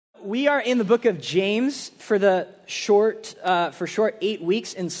We are in the book of James for short 8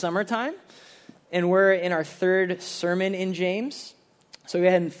 weeks in summertime, and we're in our third sermon in James. So go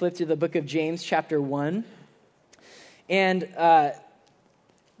ahead and flip to the book of James, chapter 1. And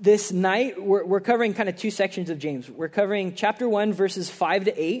this night, we're covering kind of two sections of James. We're covering chapter 1, verses 5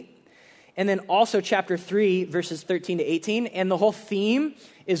 to 8, and then also chapter 3, verses 13 to 18. And the whole theme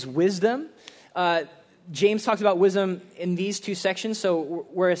is wisdom. James talks about wisdom in these two sections, so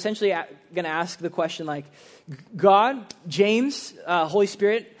we're essentially going to ask the question like, God, James, Holy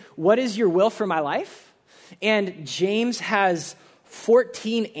Spirit, what is your will for my life? And James has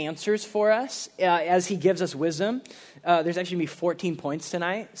 14 answers for us as he gives us wisdom. There's actually going to be 14 points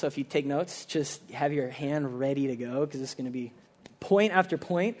tonight, so if you take notes, just have your hand ready to go, because it's going to be point after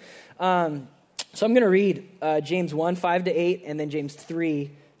point. So I'm going to read James 1, 5 to 8, and then James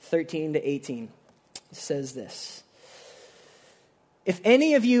 3, 13 to 18. It says this: if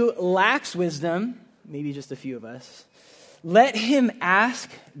any of you lacks wisdom, maybe just a few of us, let him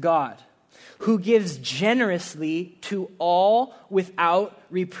ask God, who gives generously to all without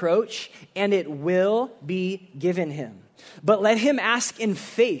reproach, and it will be given him. But let him ask in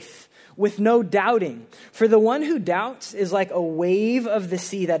faith, with no doubting. For the one who doubts is like a wave of the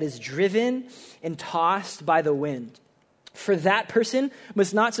sea that is driven and tossed by the wind. For that person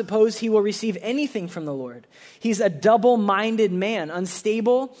must not suppose he will receive anything from the Lord. He's a double-minded man,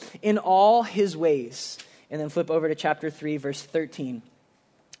 unstable in all his ways. And then flip over to chapter 3, verse 13.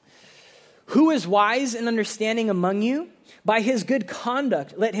 Who is wise and understanding among you? By his good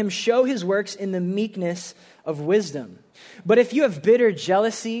conduct, let him show his works in the meekness of wisdom. But if you have bitter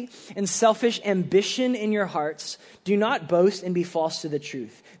jealousy and selfish ambition in your hearts, do not boast and be false to the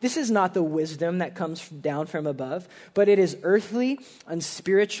truth. This is not the wisdom that comes down from above, but it is earthly,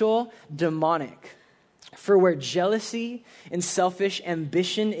 unspiritual, demonic. For where jealousy and selfish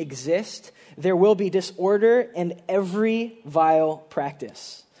ambition exist, there will be disorder and every vile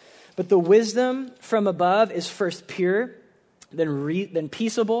practice. But the wisdom from above is first pure, then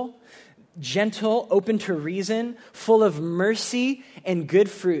peaceable, gentle, open to reason, full of mercy and good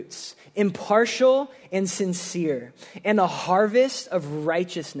fruits, impartial and sincere. And a harvest of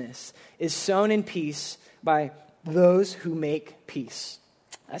righteousness is sown in peace by those who make peace.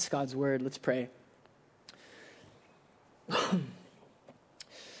 That's God's word. Let's pray.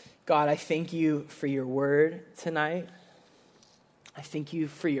 God, I thank you for your word tonight. I thank you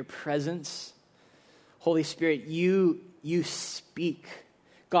for your presence. Holy Spirit, you speak.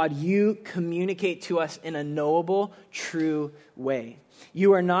 God, you communicate to us in a knowable, true way.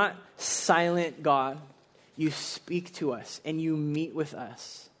 You are not silent, God. You speak to us and you meet with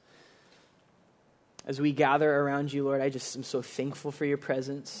us. As we gather around you, Lord, I just am so thankful for your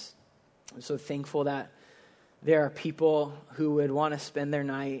presence. I'm so thankful that there are people who would want to spend their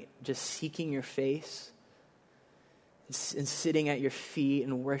night just seeking your face and sitting at your feet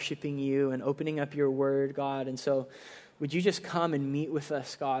and worshiping you and opening up your word, God. And so would you just come and meet with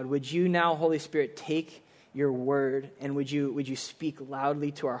us, God? Would you now, Holy Spirit, take your word and would you speak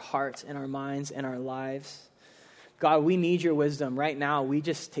loudly to our hearts and our minds and our lives? God, we need your wisdom right now. We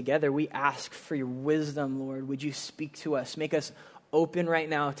ask for your wisdom, Lord. Would you speak to us? Make us open right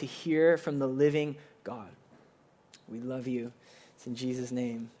now to hear from the living God. We love you. It's in Jesus'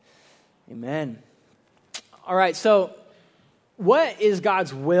 name. Amen. All right, so what is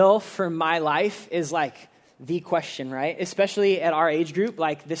God's will for my life is like the question, right? Especially at our age group.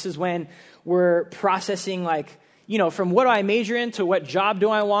 Like this is when we're processing from what do I major in to what job do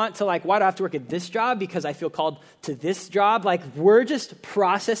I want to why do I have to work at this job because I feel called to this job? Like we're just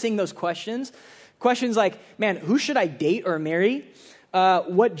processing those questions. Questions like, man, who should I date or marry?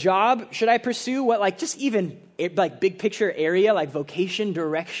 What job should I pursue? What just even big picture area, like vocation,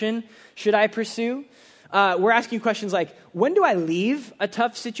 direction should I pursue? We're asking questions like, when do I leave a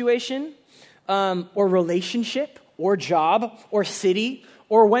tough situation or relationship or job or city?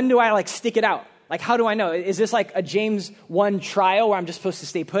 Or when do I stick it out? How do I know? Is this a James 1 trial where I'm just supposed to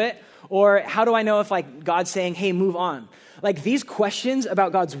stay put? Or how do I know if God's saying, hey, move on? These questions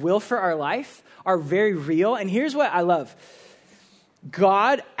about God's will for our life are very real. And here's what I love.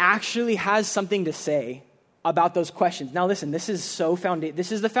 God actually has something to say about those questions. Now listen, this is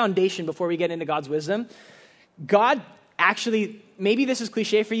the foundation before we get into God's wisdom. God actually, maybe this is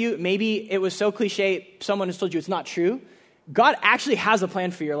cliche for you, maybe it was so cliche someone has told you it's not true. God actually has a plan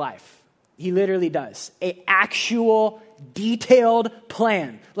for your life. He literally does. An actual detailed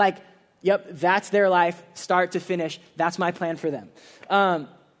plan. Yep, that's their life, start to finish. That's my plan for them.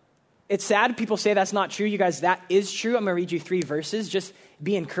 It's sad people say that's not true. You guys, that is true. I'm going to read you 3 verses. Just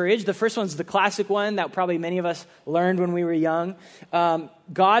be encouraged. The first one's the classic one that probably many of us learned when we were young.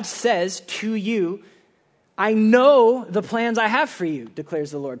 God says to you, I know the plans I have for you, declares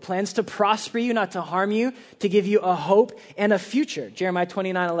the Lord. Plans to prosper you, not to harm you, to give you a hope and a future. Jeremiah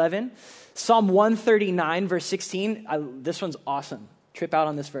 29:11. Psalm 139, verse 16. This one's awesome. Trip out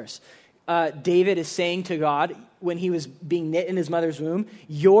on this verse. David is saying to God when he was being knit in his mother's womb,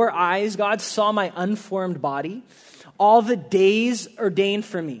 your eyes, God, saw my unformed body. All the days ordained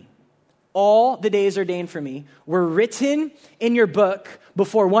for me, all the days ordained for me were written in your book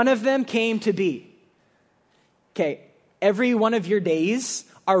before one of them came to be. Okay, every one of your days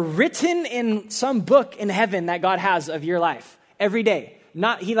are written in some book in heaven that God has of your life. Every day.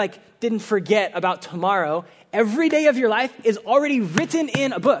 He didn't forget about tomorrow. Every day of your life is already written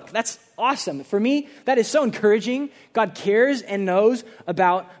in a book. That's awesome. For me, that is so encouraging. God cares and knows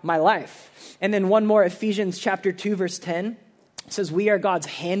about my life. And then one more, Ephesians chapter 2, verse 10. It says, we are God's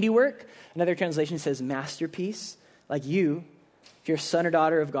handiwork. Another translation says masterpiece. Like you, if you're a son or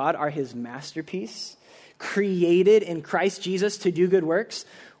daughter of God, are his masterpiece. Created in Christ Jesus to do good works,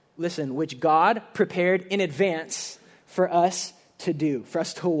 listen, which God prepared in advance for us to do, for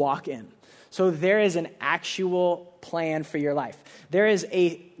us to walk in. So there is an actual plan for your life. There is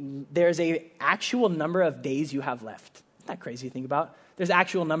a actual number of days you have left. Isn't that crazy to think about? There's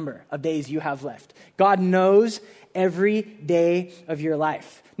actual number of days you have left. God knows every day of your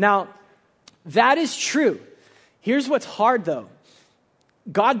life. Now, that is true. Here's what's hard though.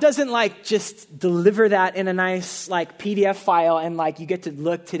 God doesn't just deliver that in a nice PDF file and you get to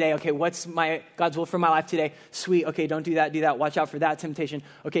look today, okay, what's God's will for my life today? Sweet, okay, don't do that, watch out for that temptation.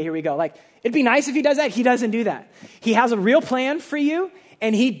 Okay, here we go. It'd be nice if he does that. He doesn't do that. He has a real plan for you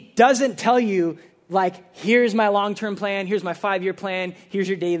and he doesn't tell you here's my long-term plan, here's my 5-year plan, here's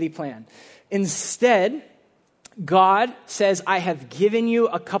your daily plan. Instead, God says, I have given you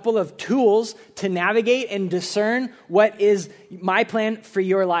a couple of tools to navigate and discern what is my plan for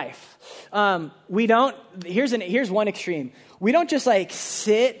your life. Here's one extreme. We don't just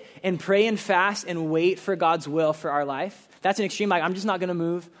sit and pray and fast and wait for God's will for our life. That's an extreme. I'm just not going to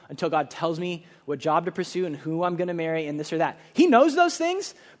move until God tells me what job to pursue and who I'm going to marry and this or that. He knows those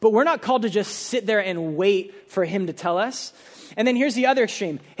things, but we're not called to just sit there and wait for him to tell us. And then here's the other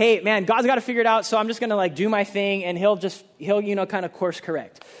extreme. Hey, man, God's got to figure it out, so I'm just going to do my thing, and he'll kind of course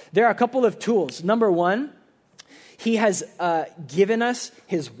correct. There are a couple of tools. Number one, he has given us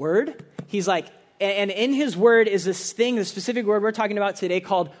his word. He's and in his word is this thing, the specific word we're talking about today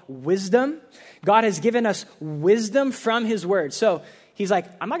called wisdom. God has given us wisdom from his word. So he's I'm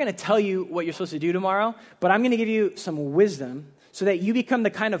not going to tell you what you're supposed to do tomorrow, but I'm going to give you some wisdom so that you become the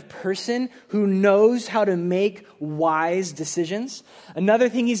kind of person who knows how to make wise decisions. Another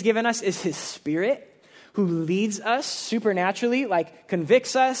thing he's given us is his spirit, who leads us supernaturally,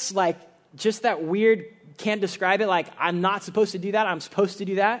 convicts us, just that weird, can't describe it, I'm not supposed to do that, I'm supposed to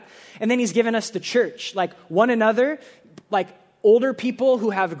do that. And then he's given us the church, one another, older people who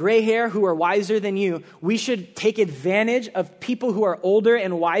have gray hair, who are wiser than you. We should take advantage of people who are older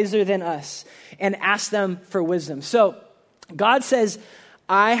and wiser than us and ask them for wisdom. So God says,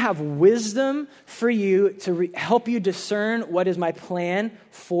 I have wisdom for you to help you discern what is my plan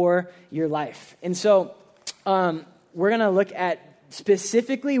for your life. And so we're going to look at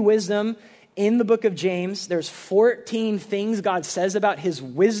specifically wisdom in the book of James. There's 14 things God says about his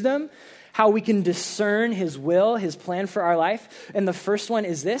wisdom, how we can discern his will, his plan for our life. And the first one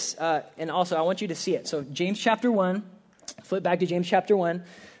is this, and also I want you to see it. So James chapter 1, flip back to James chapter 1,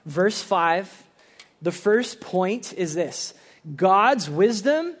 verse 5. The first point is this. God's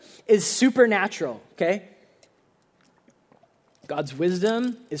wisdom is supernatural, okay? God's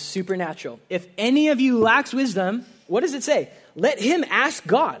wisdom is supernatural. If any of you lacks wisdom, what does it say? Let him ask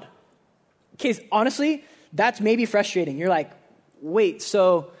God. Okay, honestly, that's maybe frustrating. You're wait,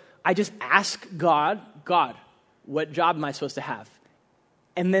 so I just ask God, what job am I supposed to have?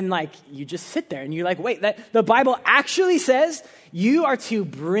 And then you just sit there and you're wait, that the Bible actually says you are to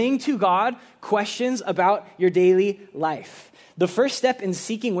bring to God questions about your daily life. The first step in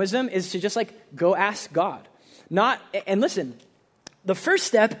seeking wisdom is to just go ask God. And listen, the first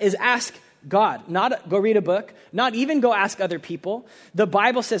step is ask God, not go read a book, not even go ask other people. The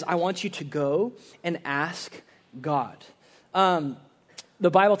Bible says, I want you to go and ask God.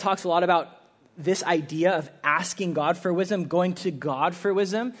 The Bible talks a lot about this idea of asking God for wisdom, going to God for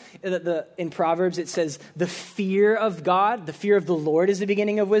wisdom. In Proverbs, it says, the fear of God, the fear of the Lord is the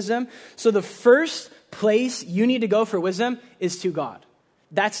beginning of wisdom. So the first place you need to go for wisdom is to God.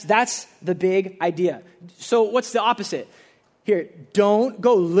 That's the big idea. So what's the opposite? Here, don't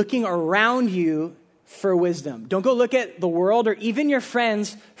go looking around you for wisdom. Don't go look at the world or even your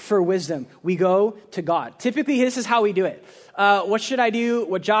friends for wisdom. We go to God. Typically, this is how we do it. What should I do?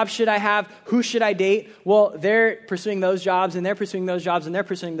 What job should I have? Who should I date? Well, they're pursuing those jobs, and they're pursuing those jobs, and they're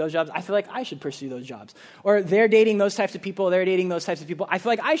pursuing those jobs. I feel like I should pursue those jobs. Or they're dating those types of people. They're dating those types of people. I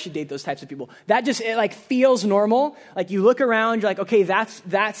feel like I should date those types of people. That just, it like feels normal. Like you look around, you're like, okay,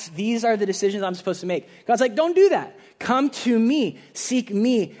 these are the decisions I'm supposed to make. God's like, don't do that. Come to me, seek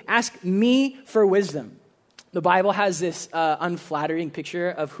me, ask me for wisdom. The Bible has this unflattering picture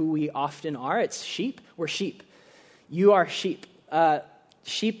of who we often are. It's sheep. We're sheep. You are sheep.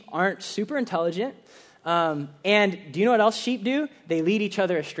 Sheep aren't super intelligent. And do you know what else sheep do? They lead each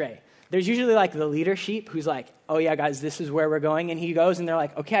other astray. There's usually like the leader sheep who's like, oh yeah, guys, this is where we're going. And he goes and they're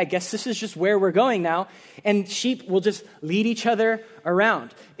like, okay, I guess this is just where we're going now. And sheep will just lead each other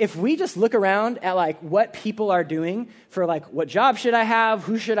around. If we just look around at like what people are doing for like, what job should I have?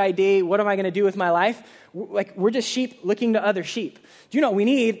 Who should I date? What am I going to do with my life? Like we're just sheep looking to other sheep. Do you know what we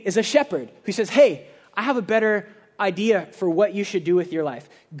need is a shepherd who says, hey, I have a better idea for what you should do with your life.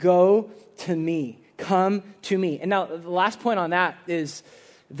 Go to me. Come to me. And now the last point on that is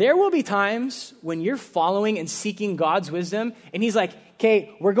there will be times when you're following and seeking God's wisdom and he's like,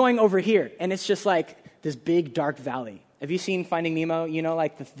 okay, we're going over here. And it's just like this big dark valley. Have you seen Finding Nemo? You know,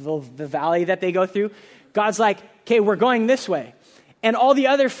 like the valley that they go through? God's like, okay, we're going this way. And all the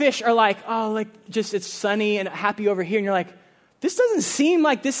other fish are like, oh, like just it's sunny and happy over here. And you're like, this doesn't seem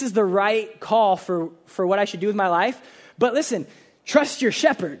like this is the right call for what I should do with my life. But listen, trust your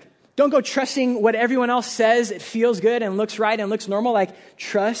shepherd. Don't go trusting what everyone else says. It feels good and looks right and looks normal. Like,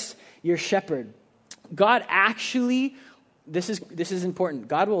 trust your shepherd. God actually, this is important.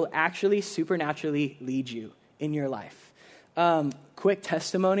 God will actually supernaturally lead you in your life. Quick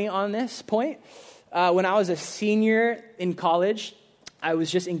testimony on this point. When I was a senior in college, I was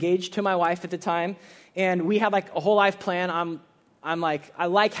just engaged to my wife at the time. And we had like a whole life plan. I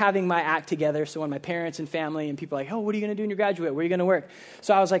like having my act together. So when my parents and family and people are like, oh, what are you going to do when you graduate? Where are you going to work?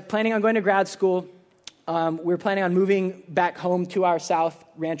 So I was like planning on going to grad school. We were planning on moving back home to our south,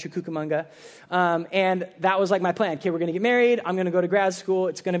 Rancho Cucamonga. And that was like my plan. Okay, we're going to get married. I'm going to go to grad school.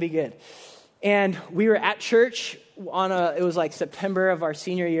 It's going to be good. And we were at church it was like September of our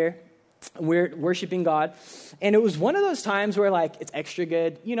senior year. We're worshiping God. And it was one of those times where like, it's extra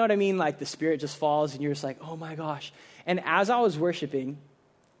good. You know what I mean? Like the Spirit just falls and you're just like, oh my gosh. And as I was worshiping,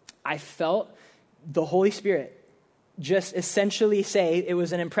 I felt the Holy Spirit just essentially say, it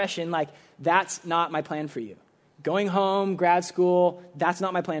was an impression like, that's not my plan for you. Going home, grad school, that's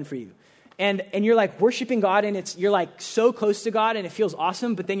not my plan for you. And you're like worshiping God and you're like so close to God and it feels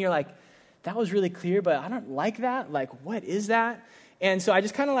awesome. But then you're like, that was really clear, but I don't like that. Like, what is that? And so I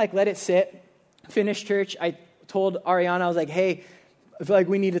just kind of like let it sit, finished church. I told Ariana, I was like, hey, I feel like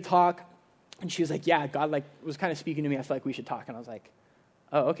we need to talk. And she was like, yeah, God like was kind of speaking to me. I feel like we should talk. And I was like,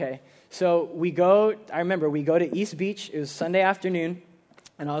 oh, okay. So I remember we go to East Beach. It was Sunday afternoon.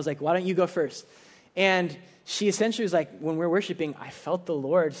 And I was like, why don't you go first? And she essentially was like, when we're worshiping, I felt the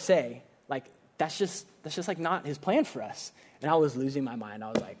Lord say, like, that's just like not his plan for us. And I was losing my mind. I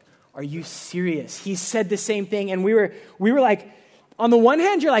was like, are you serious? He said the same thing. And we were like, on the one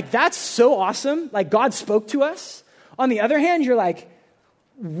hand, you're like, that's so awesome. Like God spoke to us. On the other hand, you're like,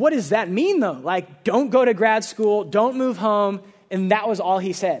 what does that mean though? Like, don't go to grad school, don't move home. And that was all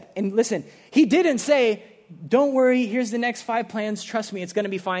he said. And listen, he didn't say, don't worry, here's the next 5 plans. Trust me, it's going to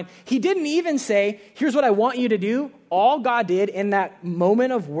be fine. He didn't even say, here's what I want you to do. All God did in that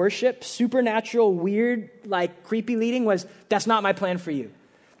moment of worship, supernatural, weird, like creepy leading was, that's not my plan for you.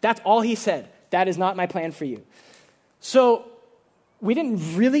 That's all he said. That is not my plan for you. So we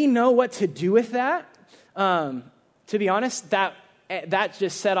didn't really know what to do with that. To be honest, that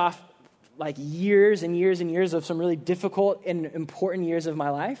just set off like years and years and years of some really difficult and important years of my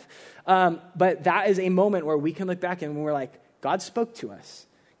life. But that is a moment where we can look back and we're like, God spoke to us.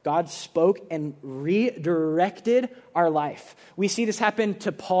 God spoke and redirected our life. We see this happen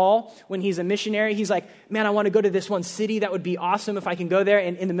to Paul when he's a missionary. He's like, man, I want to go to this one city. That would be awesome if I can go there.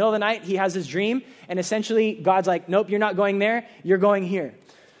 And in the middle of the night, he has this dream. And essentially, God's like, nope, you're not going there. You're going here.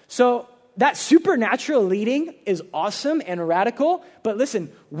 So that supernatural leading is awesome and radical. But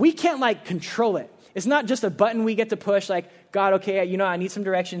listen, we can't like control it. It's not just a button we get to push like, God, okay, I need some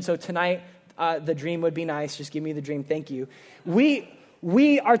direction. So tonight, the dream would be nice. Just give me the dream. Thank you.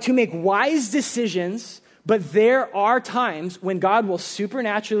 We are to make wise decisions, but there are times when God will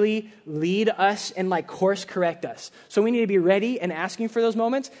supernaturally lead us and like course correct us. So we need to be ready and asking for those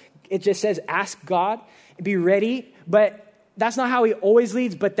moments. It just says, ask God, be ready. But that's not how he always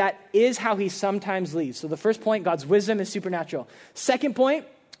leads, but that is how he sometimes leads. So the first point, God's wisdom is supernatural. Second point,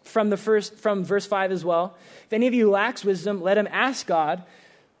 from verse 5 as well. If any of you lacks wisdom, let him ask God,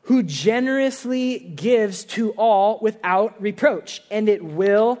 who generously gives to all without reproach, and it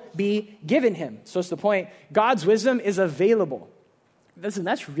will be given him. So it's the point. God's wisdom is available. Listen,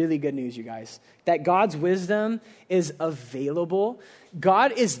 that's really good news, you guys, that God's wisdom is available.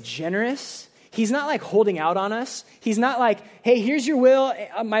 God is generous. He's not like holding out on us. He's not like, hey, here's your will,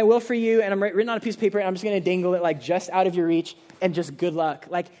 my will for you, and I'm written on a piece of paper, and I'm just going to dangle it like just out of your reach, and just good luck.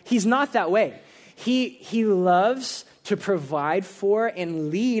 Like, he's not that way. He loves to provide for and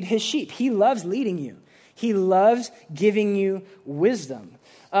lead his sheep. He loves leading you. He loves giving you wisdom.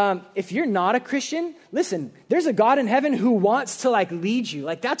 If you're not a Christian, listen, there's a God in heaven who wants to like lead you.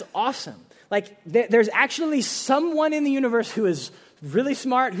 Like, that's awesome. Like, there's actually someone in the universe who is really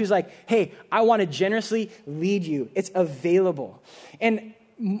smart, who's like, hey, I want to generously lead you. It's available. And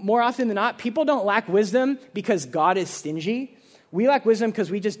more often than not, people don't lack wisdom because God is stingy. We lack wisdom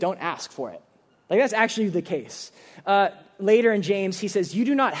because we just don't ask for it. Like, that's actually the case. Later in James, he says, you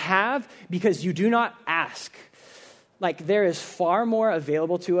do not have because you do not ask. Like, there is far more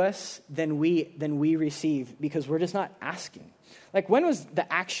available to us than we receive because we're just not asking. Like, when was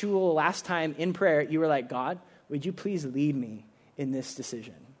the actual last time in prayer you were like, God, would you please lead me in this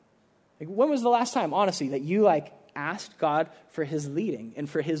decision? Like, when was the last time, honestly, that you like asked God for his leading and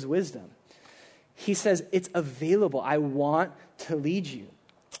for his wisdom? He says, it's available. I want to lead you.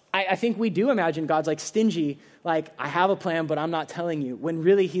 I think we do imagine God's like stingy, like, I have a plan, but I'm not telling you. When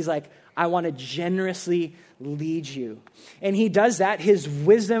really he's like, I want to generously lead you. And he does that. His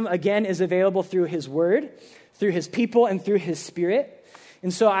wisdom, again, is available through his word, through his people, and through his spirit.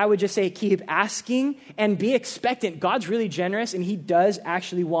 And so I would just say, keep asking and be expectant. God's really generous, and he does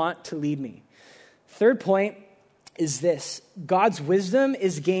actually want to lead me. Third point is this. God's wisdom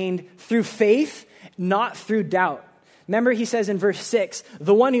is gained through faith, not through doubt. Remember, he says in verse 6,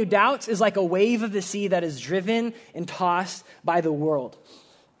 the one who doubts is like a wave of the sea that is driven and tossed by the world,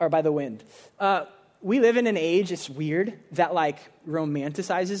 or by the wind. We live in an age, it's weird, that like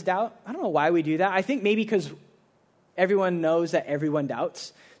romanticizes doubt. I don't know why we do that. I think maybe because everyone knows that everyone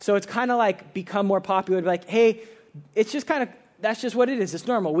doubts. So it's kind of like become more popular to be like, hey, it's just kind of, that's just what it is. It's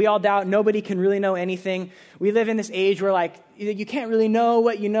normal. We all doubt. Nobody can really know anything. We live in this age where like, you can't really know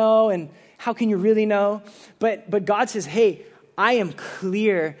what you know, and how can you really know? But God says, hey, I am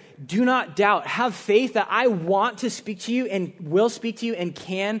clear. Do not doubt. Have faith that I want to speak to you and will speak to you and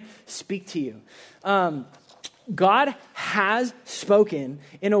can speak to you. God has spoken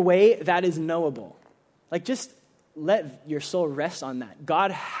in a way that is knowable. Like, just let your soul rest on that.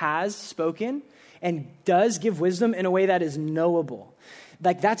 God has spoken and does give wisdom in a way that is knowable.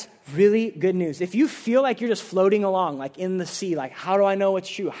 Like, that's really good news. If you feel like you're just floating along, like in the sea, like, how do I know what's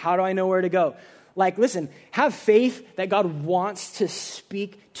true? How do I know where to go? Like, listen, have faith that God wants to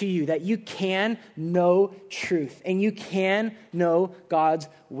speak to you, that you can know truth and you can know God's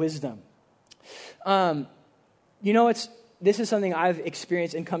wisdom. This is something I've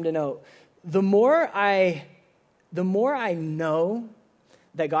experienced and come to know. The more I know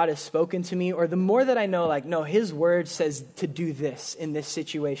that God has spoken to me, or the more that I know, like, no, his word says to do this in this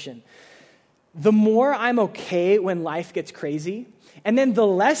situation, the more I'm okay when life gets crazy. And then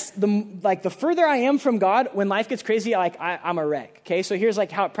the further I am from God, when life gets crazy, like, I'm a wreck, okay? So here's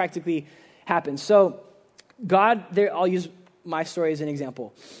like how it practically happens. So I'll use my story as an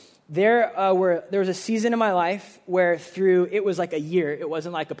example. There was a season in my life where it was like a year. It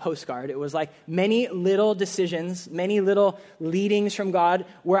wasn't like a postcard. It was like many little decisions, many little leadings from God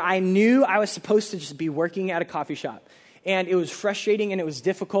where I knew I was supposed to just be working at a coffee shop. And it was frustrating and it was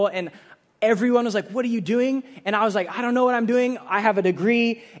difficult. And everyone was like, what are you doing? And I was like, I don't know what I'm doing. I have a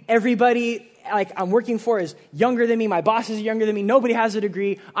degree. Everybody like I'm working for is younger than me. My boss is younger than me. Nobody has a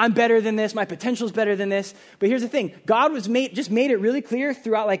degree. I'm better than this. My potential is better than this. But here's the thing. God just made it really clear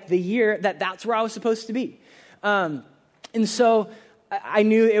throughout like the year that that's where I was supposed to be. And so I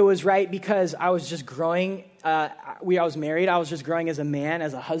knew it was right because I was just growing. I was married. I was just growing as a man,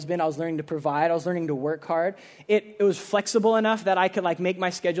 as a husband. I was learning to provide. I was learning to work hard. It was flexible enough that I could like make my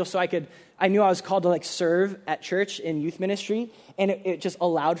schedule so I knew I was called to like serve at church in youth ministry, and it just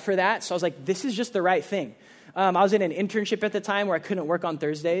allowed for that. So I was like, this is just the right thing. I was in an internship at the time where I couldn't work on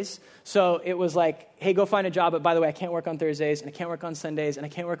Thursdays. So it was like, hey, go find a job. But by the way, I can't work on Thursdays, and I can't work on Sundays, and I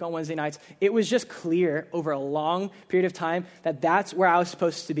can't work on Wednesday nights. It was just clear over a long period of time that that's where I was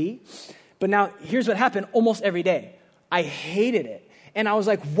supposed to be. But now here's what happened almost every day. I hated it. And I was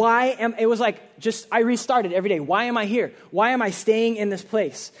like, I restarted every day. Why am I here? Why am I staying in this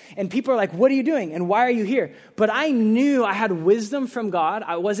place? And people are like, what are you doing? And why are you here? But I knew I had wisdom from God.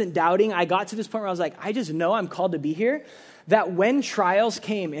 I wasn't doubting. I got to this point where I was like, I just know I'm called to be here. That when trials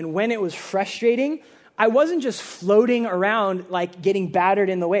came and when it was frustrating, I wasn't just floating around like getting battered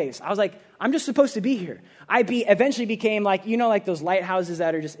in the waves. I was like, I'm just supposed to be here. Eventually became like, like those lighthouses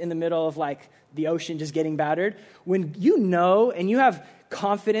that are just in the middle of like the ocean just getting battered. When you know and you have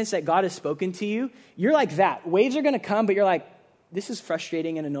confidence that God has spoken to you, you're like that. Waves are going to come, but you're like, this is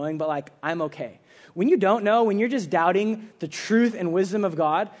frustrating and annoying, but like, I'm okay. When you don't know, when you're just doubting the truth and wisdom of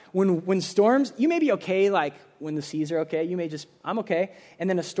God, when storms, you may be okay, like when the seas are okay, I'm okay. And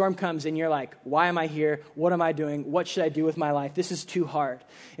then a storm comes and you're like, why am I here? What am I doing? What should I do with my life? This is too hard.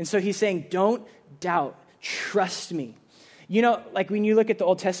 And so he's saying, don't doubt, trust me. Like when you look at the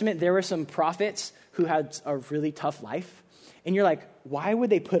Old Testament, there were some prophets who had a really tough life. And you're like, why would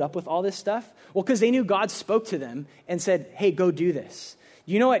they put up with all this stuff? Well, because they knew God spoke to them and said, hey, go do this.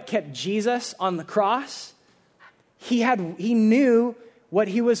 You know what kept Jesus on the cross? He knew what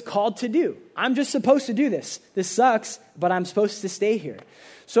he was called to do. I'm just supposed to do this. This sucks, but I'm supposed to stay here.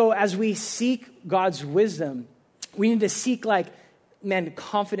 So as we seek God's wisdom, we need to seek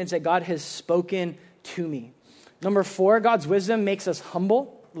confidence that God has spoken to me. Number 4, God's wisdom makes us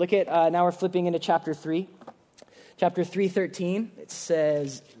humble. Look at, now we're flipping into chapter 3. Chapter 3:13, it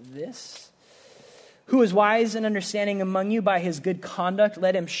says this. Who is wise and understanding among you by his good conduct?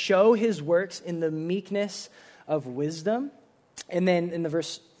 Let him show his works in the meekness of wisdom. And then in the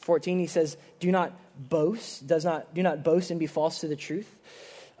verse 14, he says, do not boast and be false to the truth.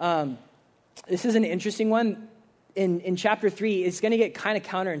 This is an interesting one. In chapter 3, it's going to get kind of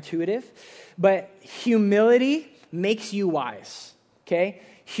counterintuitive, but humility makes you wise, okay?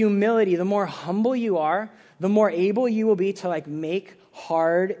 Humility, the more humble you are, the more able you will be to make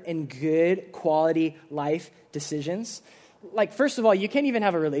hard and good quality life decisions. First of all, you can't even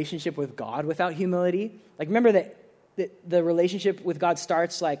have a relationship with God without humility. Remember that the relationship with God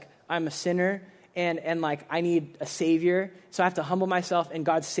starts I'm a sinner and I need a savior, so I have to humble myself and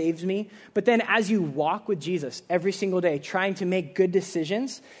God saves me. But then as you walk with Jesus every single day, trying to make good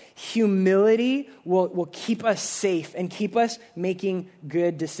decisions, humility will keep us safe and keep us making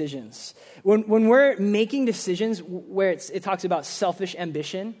good decisions. When we're making decisions where it talks about selfish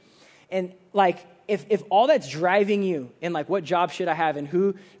ambition, and if all that's driving you in what job should I have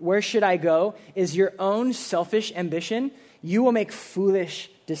and where should I go is your own selfish ambition, you will make foolish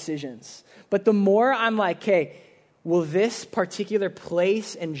decisions. But the more I'm okay, will this particular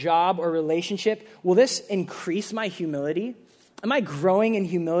place and job or relationship, will this increase my humility? Am I growing in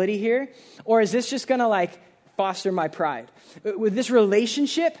humility here? Or is this just going to foster my pride? With this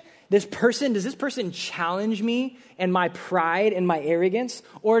relationship, does this person challenge me and my pride and my arrogance?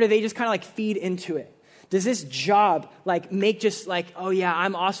 Or do they just kind of feed into it? Does this job make just oh yeah,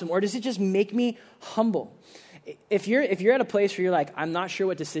 I'm awesome? Or does it just make me humble? If you're at a place where you're I'm not sure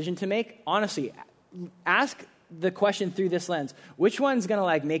what decision to make, honestly, ask the question through this lens. Which one's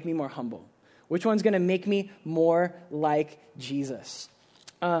going to make me more humble? Which one's going to make me more like Jesus?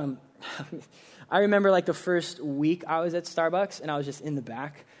 I remember the first week I was at Starbucks and I was just in the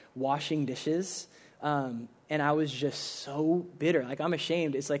back washing dishes. And I was just so bitter. I'm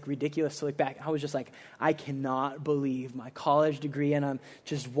ashamed. It's ridiculous to look back. I was just I cannot believe my college degree and I'm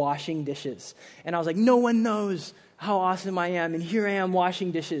just washing dishes. And I was no one knows how awesome I am. And here I am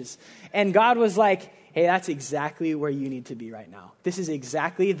washing dishes. And God was hey, that's exactly where you need to be right now. This is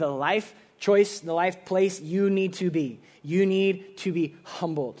exactly the life choice, the life place you need to be. You need to be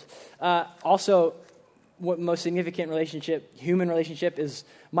humbled. Also, what most significant human relationship is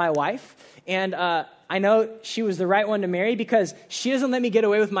my wife. And I know she was the right one to marry because she doesn't let me get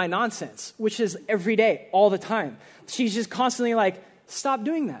away with my nonsense, which is every day, all the time. She's just constantly stop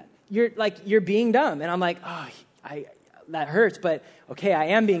doing that. You're being dumb. And I'm that hurts, but okay, I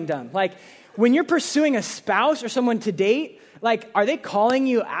am being dumb. When you're pursuing a spouse or someone to date, are they calling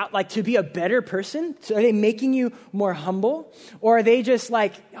you out to be a better person? So are they making you more humble? Or are they just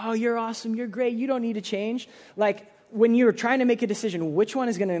oh, you're awesome, you're great, you don't need to change? When you're trying to make a decision, which one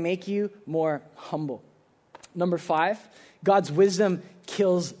is going to make you more humble? Number 5, God's wisdom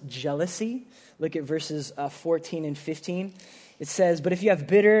kills jealousy. Look at verses 14 and 15. It says, but if you have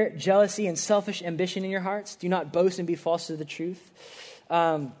bitter jealousy and selfish ambition in your hearts, do not boast and be false to the truth.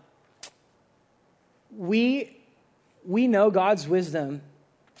 We know God's wisdom.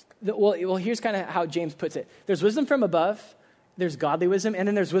 Well, here's kind of how James puts it. There's wisdom from above, there's godly wisdom, and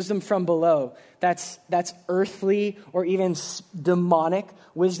then there's wisdom from below. That's earthly or even demonic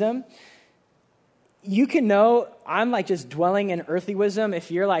wisdom. you can know I'm like just dwelling in earthly wisdom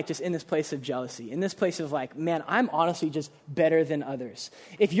if you're like just in this place of jealousy, in this place of like, man, I'm honestly just better than others.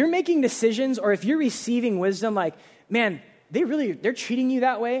 If you're making decisions or if you're receiving wisdom, like, man, they're treating you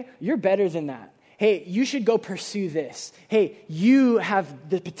that way, you're better than that. Hey, you should go pursue this. Hey, you have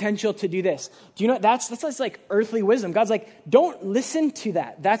the potential to do this. Do you know, that's like earthly wisdom. God's like, don't listen to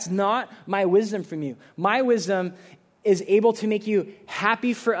that. That's not my wisdom from you. My wisdom is able to make you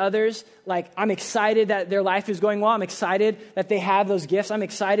happy for others. Like, I'm excited that their life is going well. I'm excited that they have those gifts. I'm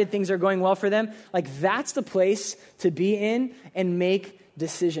excited things are going well for them. Like, that's the place to be in and make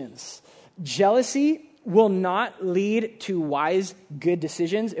decisions. Jealousy will not lead to wise, good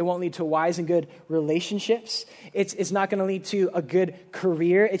decisions. It won't lead to wise and good relationships. It's not going to lead to a good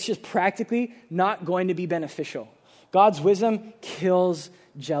career. It's just practically not going to be beneficial. God's wisdom kills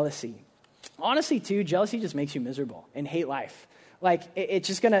jealousy. Honestly, too, jealousy just makes you miserable and hate life. Like,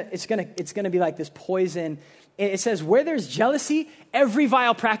 it's gonna be like this poison. It says, where there's jealousy, every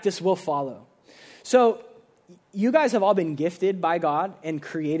vile practice will follow. So you guys have all been gifted by God and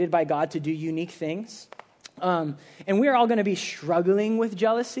created by God to do unique things. And we're all going to be struggling with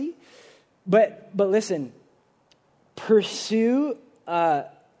jealousy. But listen, pursue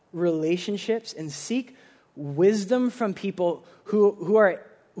relationships and seek wisdom from people who are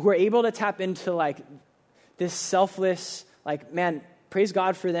able to tap into like this selfless, like, man, praise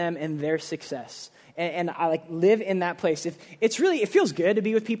God for them and their success. And I like live in that place. It feels good to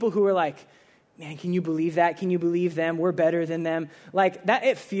be with people who are like, man, can you believe that? Can you believe them? We're better than them. Like that,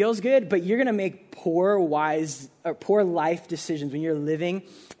 it feels good, but you're going to make poor life decisions when you're living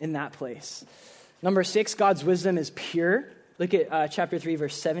in that place. Number 6, God's wisdom is pure. Look at chapter 3,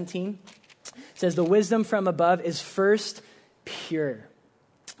 verse 17. It says, the wisdom from above is first pure.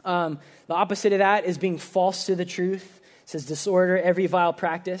 The opposite of that is being false to the truth. It says disorder, every vile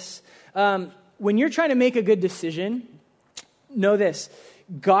practice. When you're trying to make a good decision, know this.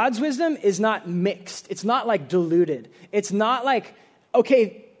 God's wisdom is not mixed. It's not like diluted. It's not like,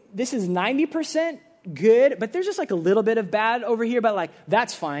 okay, this is 90% good, but there's just like a little bit of bad over here, but like,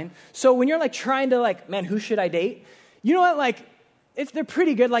 that's fine. So when you're like trying to like, man, who should I date? You know what? Like, if they're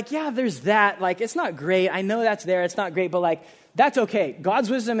pretty good, like, yeah, there's that. Like, it's not great. I know that's there. It's not great, but like, that's okay. God's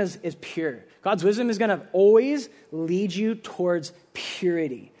wisdom is pure. God's wisdom is going to always lead you towards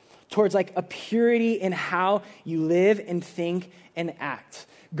purity, towards like a purity in how you live and think and act.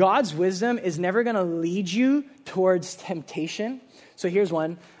 God's wisdom is never going to lead you towards temptation. So here's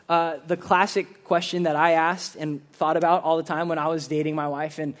one. The classic question that I asked and thought about all the time when I was dating my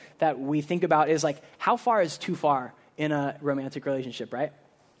wife and that we think about is like, how far is too far in a romantic relationship, right?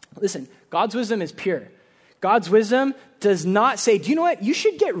 Listen, God's wisdom is pure. God's wisdom does not say, do you know what? You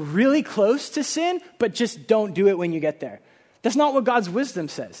should get really close to sin, but just don't do it when you get there. That's not what God's wisdom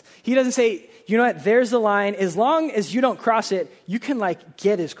says. He doesn't say, you know what, there's the line. As long as you don't cross it, you can like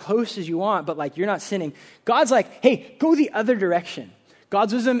get as close as you want, but like you're not sinning. God's like, hey, go the other direction.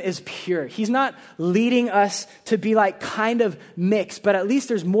 God's wisdom is pure. He's not leading us to be like kind of mixed, but at least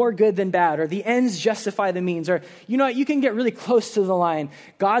there's more good than bad, or the ends justify the means, or you know what, you can get really close to the line.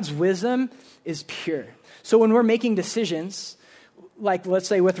 God's wisdom is pure. So when we're making decisions, like let's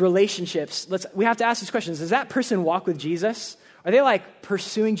say with relationships, we have to ask these questions. Does that person walk with Jesus? Are they like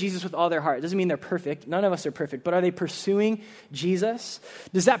pursuing Jesus with all their heart? It doesn't mean they're perfect. None of us are perfect, but are they pursuing Jesus?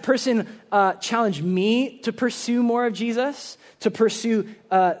 Does that person challenge me to pursue more of Jesus? To pursue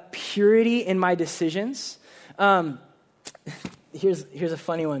purity in my decisions? Here's a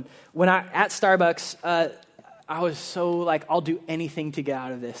funny one. When at Starbucks, I was so like, I'll do anything to get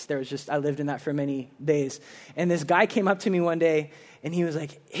out of this. I lived in that for many days. And this guy came up to me one day and he was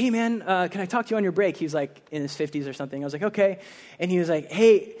like, hey man, can I talk to you on your break? He was like in his 50s or something. I was like, okay. And he was like,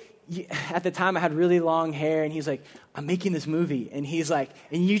 hey, at the time I had really long hair and he's like, I'm making this movie. And he's like,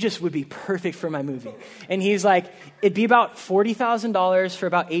 and you just would be perfect for my movie. And he's like, it'd be about $40,000 for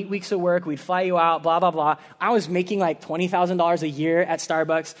about 8 weeks of work. We'd fly you out, blah, blah, blah. I was making like $20,000 a year at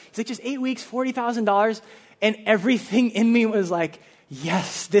Starbucks. He's like, just 8 weeks, $40,000. And everything in me was like,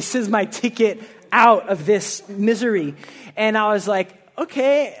 yes, this is my ticket out of this misery. And I was like,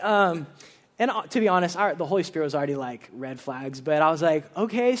 okay. And to be honest, the Holy Spirit was already like red flags. But I was like,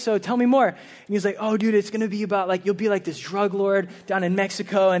 okay, so tell me more. And he's like, oh, dude, it's going to be about like, you'll be like this drug lord down in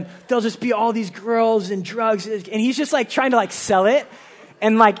Mexico. And there'll just be all these girls and drugs. And he's just like trying to like sell it.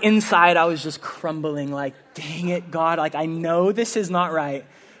 And like inside, I was just crumbling like, dang it, God. Like, I know this is not right.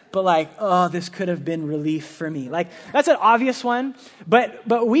 But like, oh, this could have been relief for me. Like, that's an obvious one.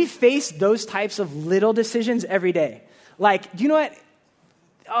 But we face those types of little decisions every day. Like, do you know what?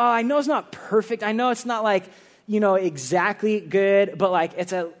 Oh, I know it's not perfect. I know it's not like, exactly good, but like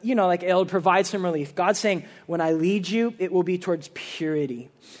it's like it'll provide some relief. God's saying, when I lead you, it will be towards purity.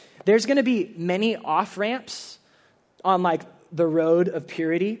 There's going to be many off-ramps on like the road of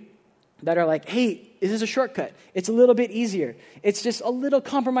purity that are like, hey, this is a shortcut. It's a little bit easier. It's just a little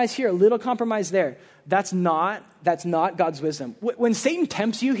compromise here, a little compromise there. That's not God's wisdom. When Satan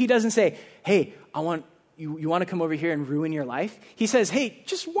tempts you, he doesn't say, hey, you want to come over here and ruin your life? He says, hey,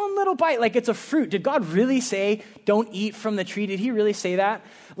 just one little bite, like it's a fruit. Did God really say, don't eat from the tree? Did he really say that?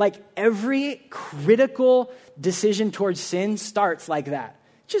 Like every critical decision towards sin starts like that.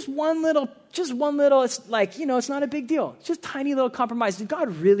 Just one little, it's like, it's not a big deal. It's just tiny little compromise. Did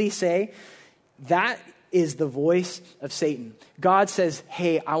God really say? That is the voice of Satan. God says,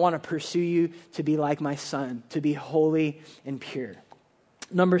 hey, I want to pursue you to be like my son, to be holy and pure.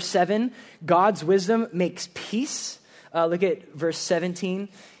 Number 7, God's wisdom makes peace. Look at verse 17.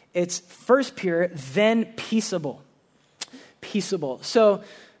 It's first pure, then peaceable. Peaceable. So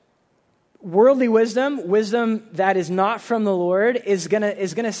worldly wisdom that is not from the Lord is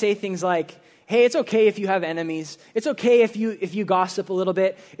gonna say things like, hey, it's okay if you have enemies. It's okay if you gossip a little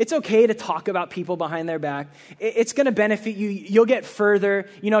bit. It's okay to talk about people behind their back. It's going to benefit you. You'll get further.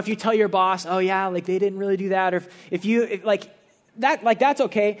 If you tell your boss, oh yeah, like they didn't really do that, or that's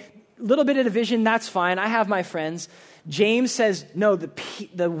okay. A little bit of division, that's fine. I have my friends. James says, no,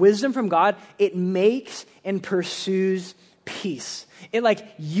 the wisdom from God, it makes and pursues peace. It like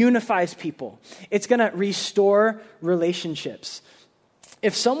unifies people. It's going to restore relationships.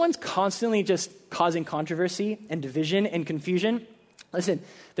 If someone's constantly just causing controversy and division and confusion, listen,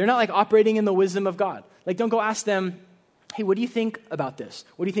 they're not like operating in the wisdom of God. Like, don't go ask them, hey, what do you think about this?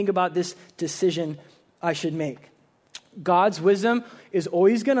 What do you think about this decision I should make? God's wisdom is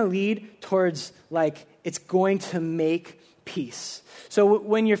always going to lead towards like, it's going to make peace. So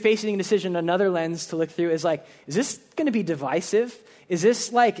when you're facing a decision, another lens to look through is like, is this going to be divisive? Is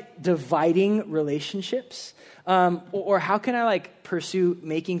this like dividing relationships? Or how can I like pursue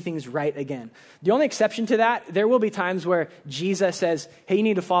making things right again? The only exception to that, there will be times where Jesus says, hey, you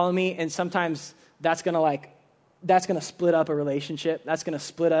need to follow me. And sometimes that's going to split up a relationship. That's going to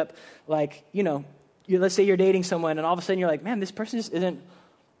split up like, let's say you're dating someone and all of a sudden you're like, man, this person just isn't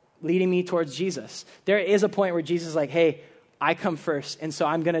leading me towards Jesus. There is a point where Jesus is like, hey, I come first. And so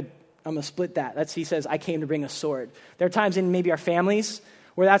I'm going to split that. He says, I came to bring a sword. There are times in maybe our families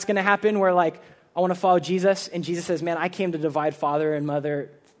where that's going to happen, where like, I want to follow Jesus, and Jesus says, man, I came to divide father and mother,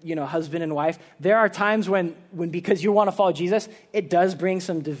 husband and wife. There are times when because you want to follow Jesus, it does bring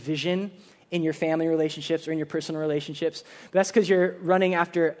some division in your family relationships or in your personal relationships. But that's because you're running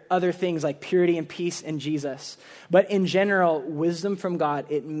after other things like purity and peace in Jesus. But in general, wisdom from God,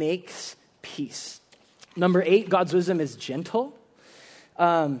 it makes peace. Number 8, God's wisdom is gentle.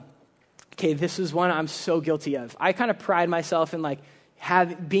 This is one I'm so guilty of. I kind of pride myself in like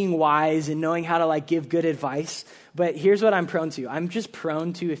being wise and knowing how to like give good advice. But here's what I'm prone to. I'm just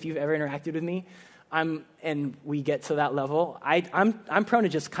prone to, if you've ever interacted with me, and we get to that level, I'm prone to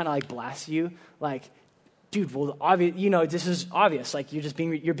just kind of like blast you, like, dude, well, this is obvious. Like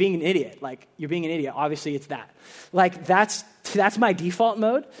you're being an idiot. Like you're being an idiot. Obviously, it's that. Like that's my default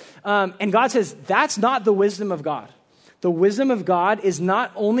mode. And God says that's not the wisdom of God. The wisdom of God is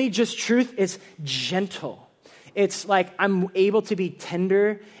not only just truth; it's gentle. It's like I'm able to be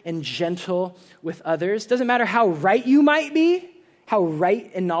tender and gentle with others. Doesn't matter how right you might be, how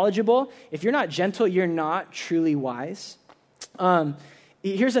right and knowledgeable. If you're not gentle, you're not truly wise.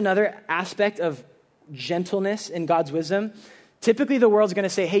 Here's another aspect of gentleness in God's wisdom. Typically, the world's going to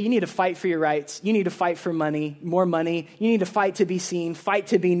say, hey, you need to fight for your rights. You need to fight for more money. You need to fight to be seen, fight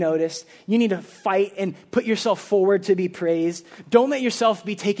to be noticed. You need to fight and put yourself forward to be praised. Don't let yourself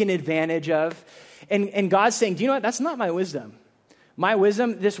be taken advantage of. And God's saying, do you know what? That's not my wisdom. My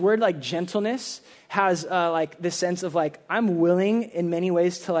wisdom, this word like gentleness has like this sense of like, I'm willing in many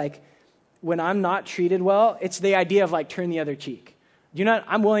ways to like, when I'm not treated well, it's the idea of like turn the other cheek. Do you know what?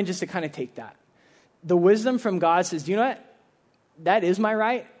 I'm willing just to kind of take that. The wisdom from God says, do you know what? That is my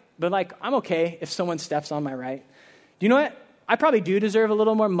right, but like, I'm okay if someone steps on my right. Do you know what? I probably do deserve a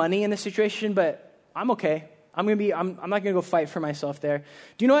little more money in this situation, but I'm okay. I'm not going to go fight for myself there.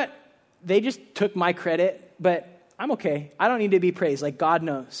 Do you know what? They just took my credit, but I'm okay. I don't need to be praised. Like God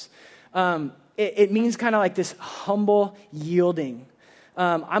knows. It means kind of like this humble yielding.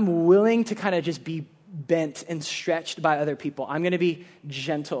 I'm willing to kind of just be bent and stretched by other people. I'm going to be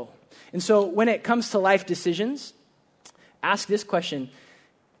gentle. And so when it comes to life decisions, ask this question.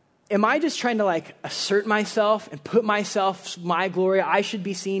 Am I just trying to like assert myself and put myself, my glory, I should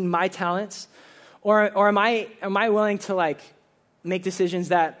be seen, my talents? Or am I willing to like make decisions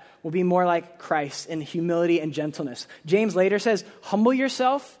that will be more like Christ in humility and gentleness. James later says, humble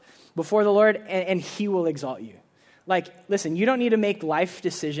yourself before the Lord and he will exalt you. Like, listen, you don't need to make life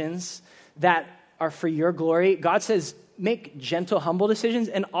decisions that are for your glory. God says, make gentle, humble decisions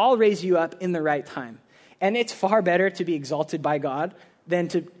and I'll raise you up in the right time. And it's far better to be exalted by God than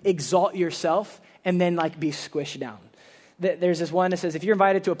to exalt yourself and then like be squished down. There's this one that says, if you're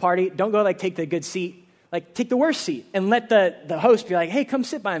invited to a party, don't go like take the good seat, like take the worst seat and let the host be like, hey, come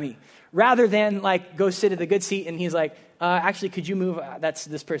sit by me. Rather than like go sit at the good seat and he's like, actually, could you move? That's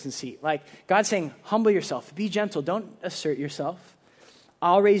this person's seat. Like God's saying, humble yourself, be gentle, don't assert yourself.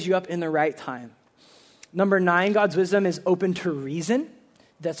 I'll raise you up in the right time. Number 9, God's wisdom is open to reason.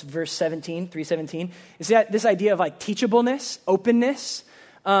 That's verse 17, 3:17. Is that this idea of like teachableness, openness?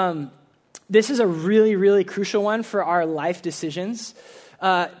 This is a really, really crucial one for our life decisions.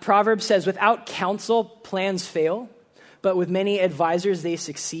 Proverbs says, without counsel, plans fail, but with many advisors, they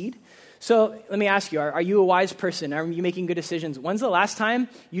succeed. So let me ask you, are you a wise person? Are you making good decisions? When's the last time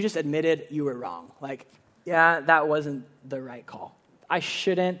you just admitted you were wrong? Like, yeah, that wasn't the right call. I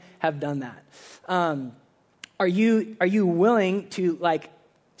shouldn't have done that. Are you willing to like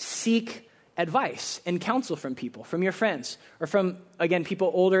seek advice and counsel from people, from your friends, or from, again,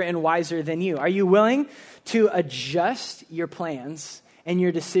 people older and wiser than you? Are you willing to adjust your plans and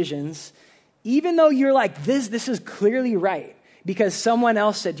your decisions, even though you're like, this is clearly right, because someone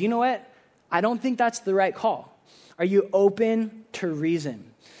else said, you know what? I don't think that's the right call. Are you open to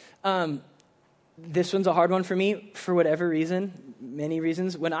reason? This one's a hard one for me for whatever reason, many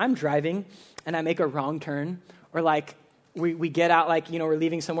reasons. When I'm driving and I make a wrong turn, or like we get out, like, we're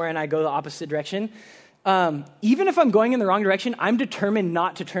leaving somewhere and I go the opposite direction. Even if I'm going in the wrong direction, I'm determined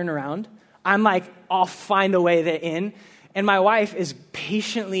not to turn around. I'm like, I'll find a way in. And my wife is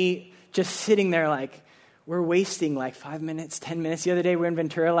patiently just sitting there like, we're wasting like 5 minutes, 10 minutes. The other day we were in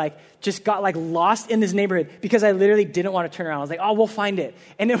Ventura, like just got like lost in this neighborhood because I literally didn't want to turn around. I was like, oh, we'll find it.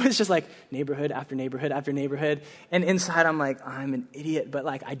 And it was just like neighborhood after neighborhood after neighborhood. And inside I'm like, I'm an idiot, but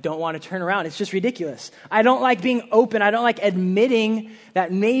like I don't want to turn around. It's just ridiculous. I don't like being open. I don't like admitting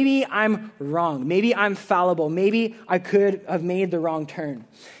that maybe I'm wrong. Maybe I'm fallible. Maybe I could have made the wrong turn.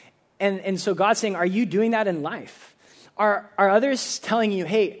 And so God's saying, are you doing that in life? Are others telling you,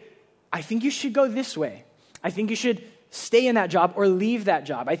 hey, I think you should go this way. I think you should stay in that job or leave that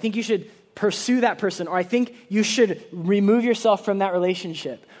job. I think you should pursue that person, or I think you should remove yourself from that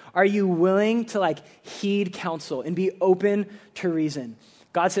relationship. Are you willing to like heed counsel and be open to reason?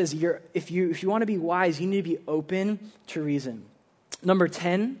 God says if you want to be wise, you need to be open to reason. Number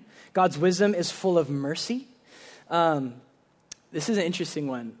 10, God's wisdom is full of mercy. This is an interesting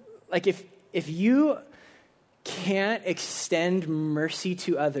one. Like if you can't extend mercy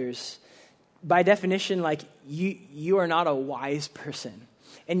to others, by definition, like you are not a wise person.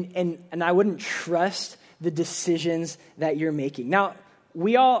 And I wouldn't trust the decisions that you're making. Now,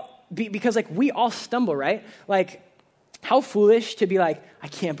 because like we all stumble, right? Like how foolish to be like, I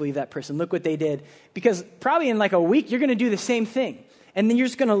can't believe that person. Look what they did. Because probably in like a week, you're going to do the same thing. And then you're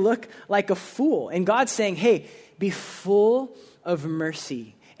just going to look like a fool. And God's saying, hey, be full of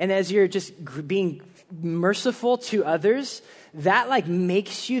mercy. And as you're just being merciful to others, that like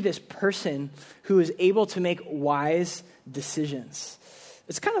makes you this person who is able to make wise decisions.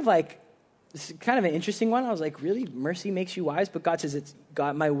 It's kind of an interesting one. I was like, really? Mercy makes you wise? But God says,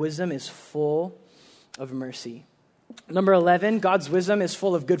 my wisdom is full of mercy. Number 11, God's wisdom is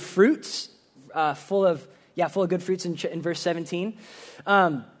full of good fruits. Full of good fruits in verse 17.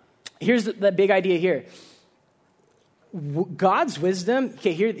 Here's the big idea here. God's wisdom,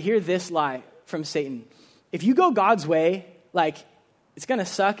 okay, hear this lie from Satan. If you go God's way, like, it's going to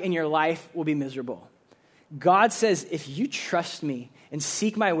suck and your life will be miserable. God says, if you trust me and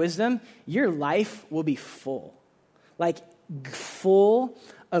seek my wisdom, your life will be full. Like, full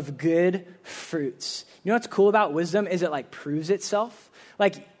of good fruits. You know what's cool about wisdom is it, like, proves itself.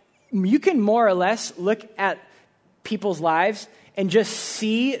 Like, you can more or less look at people's lives and just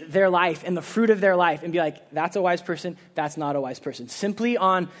see their life and the fruit of their life and be like, that's a wise person, that's not a wise person. Simply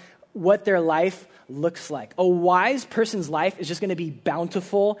on what their life looks like. A wise person's life is just going to be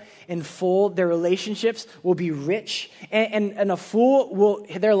bountiful and full. Their relationships will be rich. And a fool,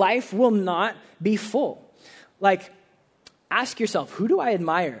 their life will not be full. Like, ask yourself, who do I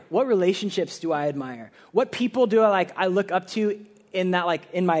admire? What relationships do I admire? What people do I look up to in that, like,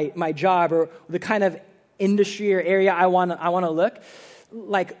 in my job, or the kind of industry or area I want to look?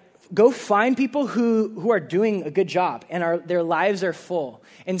 Like, go find people who are doing a good job and their lives are full,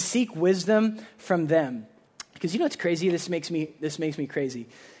 and seek wisdom from them. Because you know what's crazy? This makes me crazy.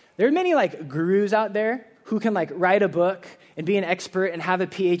 There are many like gurus out there who can like write a book and be an expert and have a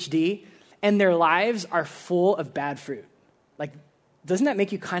PhD, and their lives are full of bad fruit. Like, doesn't that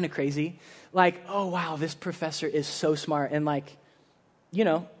make you kind of crazy? Like, oh, wow, this professor is so smart. And like, you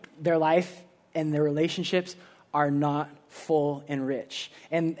know, their life and their relationships are not full and rich.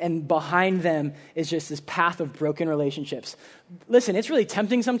 And behind them is just this path of broken relationships. Listen, it's really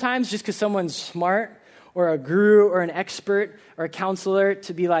tempting sometimes just because someone's smart or a guru or an expert or a counselor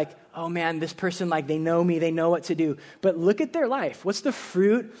to be like, oh man, this person, like, they know me, they know what to do. But look at their life. What's the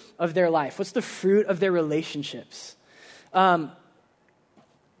fruit of their life? What's the fruit of their relationships?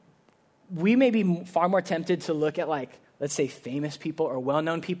 We may be far more tempted to look at, like, let's say famous people or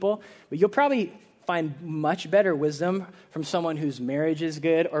well-known people, but you'll probably find much better wisdom from someone whose marriage is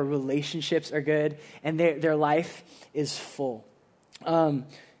good or relationships are good and their life is full.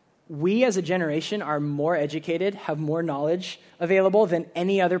 We as a generation are more educated, have more knowledge available than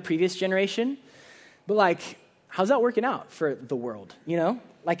any other previous generation. But like, how's that working out for the world, you know?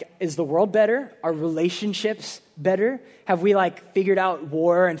 Like, is the world better? Are relationships better? Have we like figured out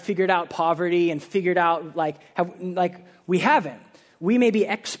war and figured out poverty and figured out we haven't. We may be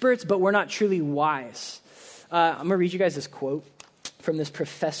experts, but we're not truly wise. I'm going to read you guys this quote from this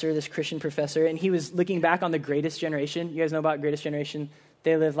professor, this Christian professor, and he was looking back on the greatest generation. You guys know about greatest generation?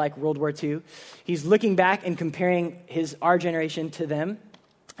 They lived like World War II. He's looking back and comparing our generation to them.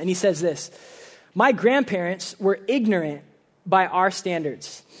 And he says this, my grandparents were ignorant by our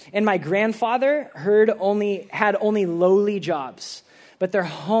standards, and my grandfather had only lowly jobs, but their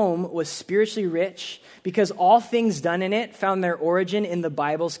home was spiritually rich because all things done in it found their origin in the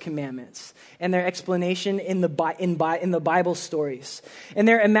Bible's commandments and their explanation in the Bible stories. And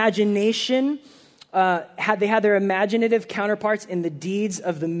their imagination had their imaginative counterparts in the deeds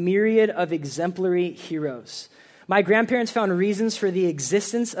of the myriad of exemplary heroes. My grandparents found reasons for the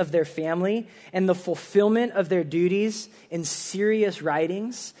existence of their family and the fulfillment of their duties in serious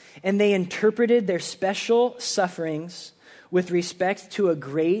writings, and they interpreted their special sufferings with respect to a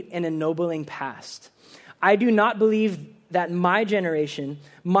great and ennobling past. I do not believe that my generation,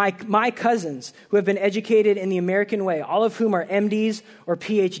 my cousins who have been educated in the American way, all of whom are MDs or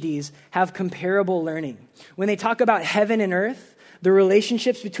PhDs, have comparable learning. When they talk about heaven and earth, the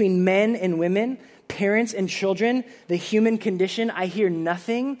relationships between men and women, parents and children, the human condition, I hear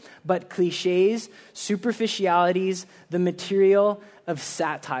nothing but cliches, superficialities, the material of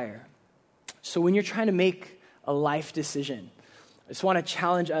satire. So when you're trying to make a life decision, I just want to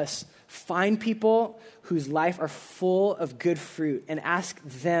challenge us, find people whose life are full of good fruit and ask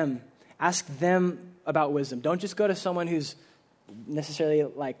them about wisdom. Don't just go to someone who's necessarily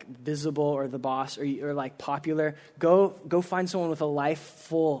like visible or the boss or like popular. Go find someone with a life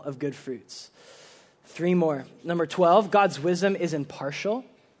full of good fruits. 3 more. Number 12, God's wisdom is impartial.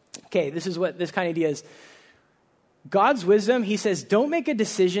 Okay, this is what this kind of idea is. God's wisdom, he says, don't make a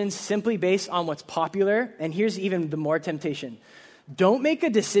decision simply based on what's popular. And here's even the more temptation. Don't make a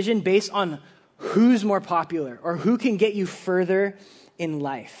decision based on who's more popular or who can get you further in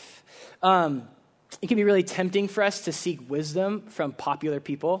life. It can be really tempting for us to seek wisdom from popular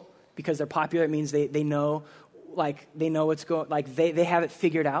people because they're popular. It means they know, like they know what's going, like they have it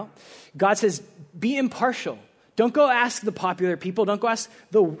figured out. God says, be impartial. Don't go ask the popular people. Don't go ask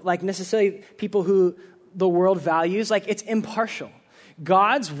necessarily people who the world values. Like, it's impartial.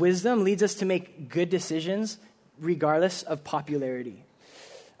 God's wisdom leads us to make good decisions regardless of popularity.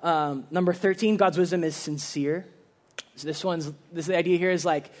 Number 13, God's wisdom is sincere. So the idea here is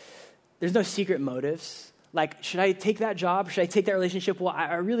like, there's no secret motives. Like, should I take that job? Should I take that relationship? Well,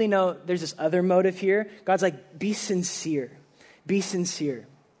 I really know there's this other motive here. God's like, be sincere. Be sincere.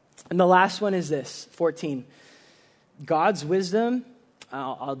 And the last one is this, 14. God's wisdom,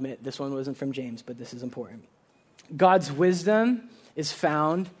 I'll admit this one wasn't from James, but this is important. God's wisdom is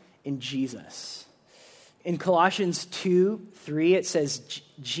found in Jesus. In Colossians 2:3, it says,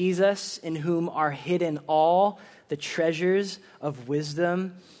 Jesus, in whom are hidden all the treasures of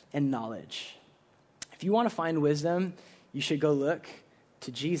wisdom and knowledge. If you want to find wisdom, you should go look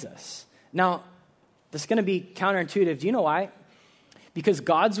to Jesus. Now, that's going to be counterintuitive. Do you know why? Because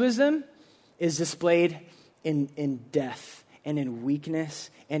God's wisdom is displayed in death and in weakness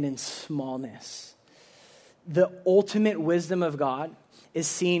and in smallness. The ultimate wisdom of God is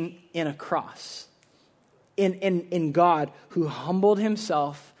seen in a cross. In God, who humbled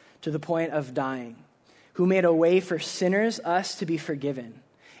himself to the point of dying, who made a way for sinners, us, to be forgiven,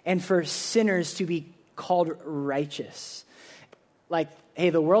 and for sinners to be called righteous. Like, hey,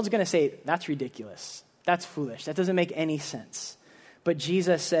 the world's going to say, that's ridiculous. That's foolish. That doesn't make any sense. But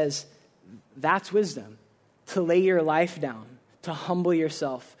Jesus says, that's wisdom, to lay your life down, to humble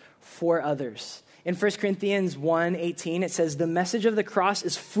yourself for others. In 1 Corinthians 1:18, it says, the message of the cross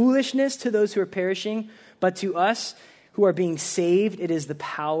is foolishness to those who are perishing, but to us who are being saved, it is the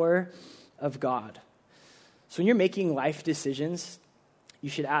power of God. So when you're making life decisions, you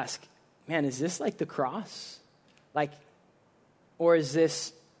should ask, man, is this like the cross? Like, or is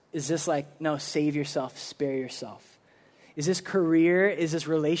this like, no, save yourself, spare yourself? Is this career? Is this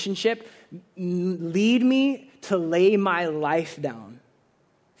relationship? Lead me to lay my life down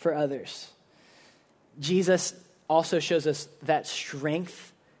for others. Jesus also shows us that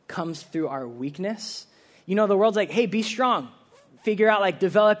strength comes through our weakness. You know, the world's like, hey, be strong. Figure out, like,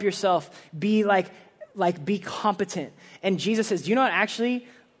 develop yourself. Be be competent. And Jesus says, do you know what? Actually,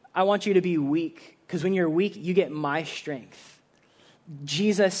 I want you to be weak. Because when you're weak, you get my strength.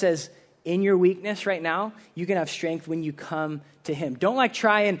 Jesus says, in your weakness right now, you can have strength when you come to him. Don't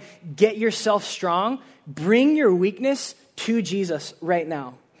try and get yourself strong. Bring your weakness to Jesus right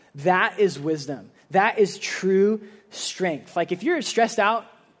now. That is wisdom. That is true strength. Like, if you're stressed out,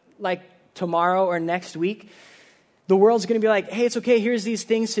 like tomorrow or next week, the world's going to be like, hey, it's okay. Here's these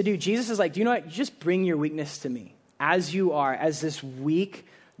things to do. Jesus is like, do you know what? Just bring your weakness to me as you are, as this weak,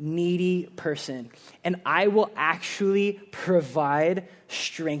 needy person, and I will actually provide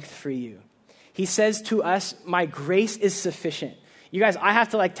strength for you. He says to us, my grace is sufficient. You guys, I have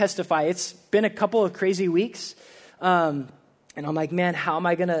to testify. It's been a couple of crazy weeks, and I'm like, man, how am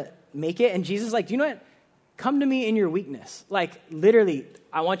I going to make it? And Jesus is like, do you know what? Come to me in your weakness. Literally,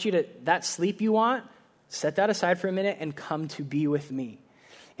 I want you to, that sleep you want, set that aside for a minute and come to be with me.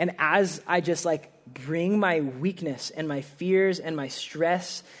 And as I just bring my weakness and my fears and my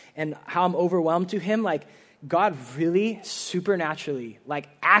stress and how I'm overwhelmed to him, God really supernaturally,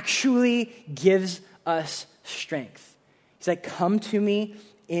 actually gives us strength. He's like, come to me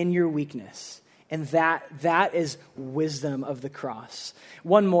in your weakness. And that is wisdom of the cross.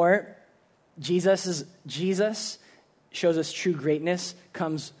 One more, Jesus shows us true greatness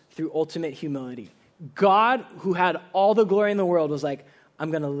comes through ultimate humility. God, who had all the glory in the world, was like, I'm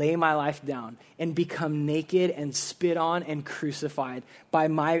going to lay my life down and become naked and spit on and crucified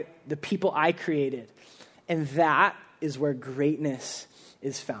by the people I created. And that is where greatness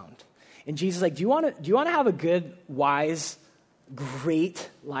is found. And Jesus is like, do you want to have a good, wise, great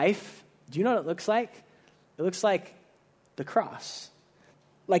life? Do you know what it looks like? It looks like the cross.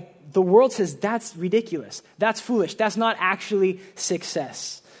 The world says that's ridiculous. That's foolish. That's not actually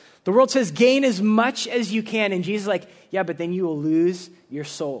success. The world says gain as much as you can. And Jesus is like, yeah, but then you will lose your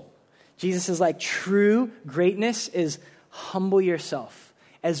soul. Jesus is like, true greatness is humble yourself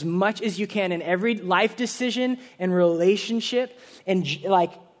as much as you can in every life decision and relationship and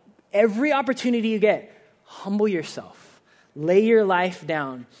every opportunity you get. Humble yourself. Lay your life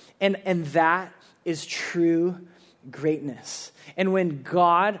down. And that is true greatness. And when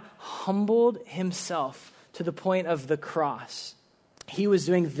God humbled himself to the point of the cross, he was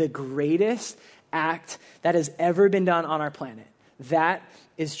doing the greatest act that has ever been done on our planet. That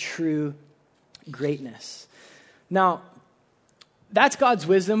is true greatness. Now, that's God's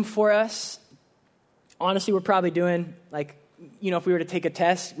wisdom for us. Honestly, we're probably doing, if we were to take a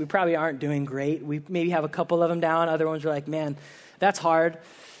test, we probably aren't doing great. We maybe have a couple of them down. Other ones are like, man, that's hard.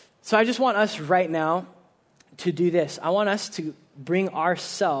 So I just want us right now to do this. I want us to bring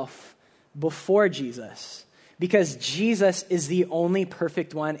ourselves before Jesus, because Jesus is the only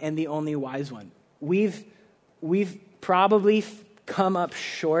perfect one and the only wise one. We've probably come up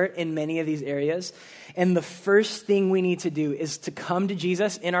short in many of these areas. And the first thing we need to do is to come to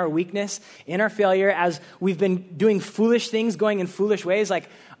Jesus in our weakness, in our failure, as we've been doing foolish things, going in foolish ways.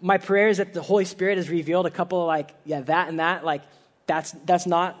 My prayer is that the Holy Spirit has revealed a couple of that and that. That's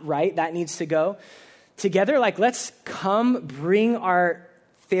not right. That needs to go. Together, let's come bring our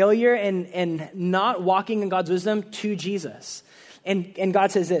failure and not walking in God's wisdom to Jesus. And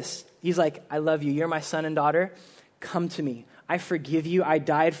God says this. He's like, I love you. You're my son and daughter. Come to me. I forgive you. I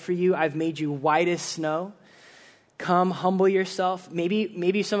died for you. I've made you white as snow. Come, humble yourself.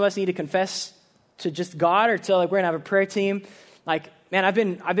 Maybe some of us need to confess to just God, or to we're gonna have a prayer team. Man,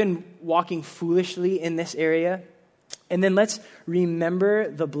 I've been walking foolishly in this area. And then let's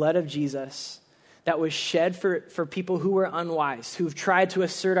remember the blood of Jesus that was shed for people who were unwise, who've tried to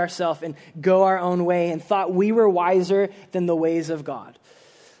assert ourselves and go our own way and thought we were wiser than the ways of God.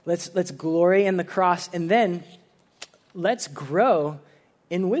 Let's glory in the cross, and then let's grow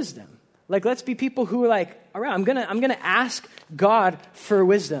in wisdom. Let's be people who are all right, I'm gonna ask God for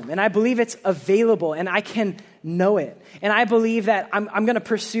wisdom, and I believe it's available, and I can know it, and I believe that I'm gonna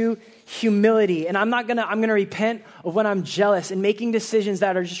pursue humility, and I'm gonna repent of when I'm jealous and making decisions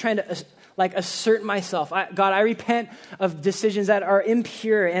that are just trying to like assert myself. God, I repent of decisions that are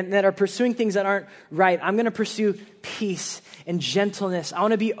impure and that are pursuing things that aren't right. I'm going to pursue peace and gentleness. I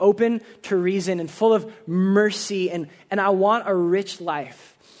want to be open to reason and full of mercy, and I want a rich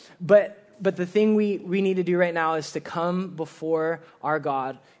life. But the thing we need to do right now is to come before our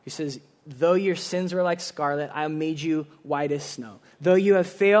God who says, though your sins were like scarlet, I made you white as snow. Though you have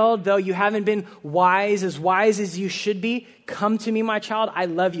failed, though you haven't been wise as you should be, come to me, my child. I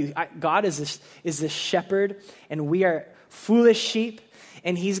love you. God is the shepherd, and we are foolish sheep.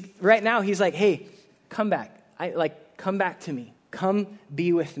 And right now, he's like, hey, come back. Come back to me. Come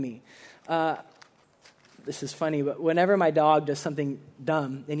be with me. This is funny, but whenever my dog does something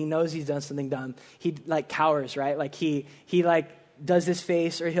dumb, and he knows he's done something dumb, he cowers, right? Like he does this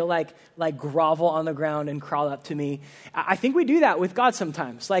face, or he'll like grovel on the ground and crawl up to me. I think we do that with God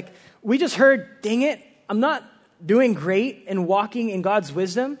sometimes. Like, we just heard, dang it, I'm not doing great and walking in God's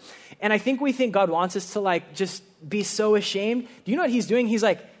wisdom. And I think we think God wants us to just be so ashamed. Do you know what he's doing? He's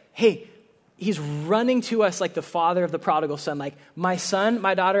like, hey, he's running to us like the father of the prodigal son, like, my son,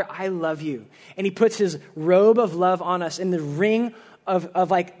 my daughter, I love you. And he puts his robe of love on us and the ring of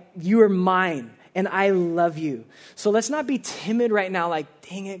like, you are mine. And I love you. So let's not be timid right now, like,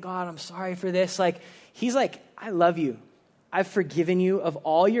 dang it, God, I'm sorry for this. Like, he's like, I love you. I've forgiven you of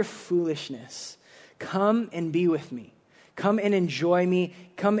all your foolishness. Come and be with me. Come and enjoy me.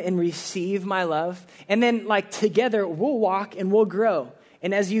 Come and receive my love. And then, together, we'll walk and we'll grow.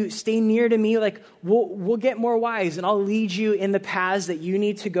 And as you stay near to me, we'll get more wise, and I'll lead you in the paths that you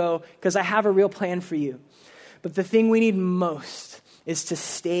need to go, because I have a real plan for you. But the thing we need most is to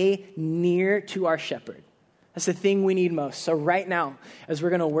stay near to our shepherd. That's the thing we need most. So right now, as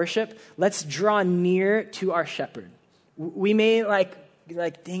we're going to worship, let's draw near to our shepherd. We may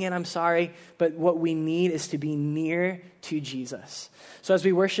dang it, I'm sorry, but what we need is to be near to Jesus. So as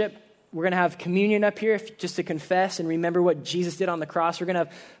we worship, we're going to have communion up here just to confess and remember what Jesus did on the cross. We're going to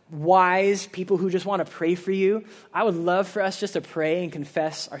have wise people who just want to pray for you. I would love for us just to pray and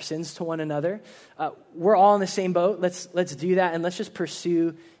confess our sins to one another. We're all in the same boat. Let's do that, and let's just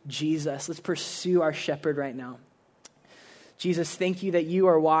pursue Jesus. Let's pursue our shepherd right now. Jesus, thank you that you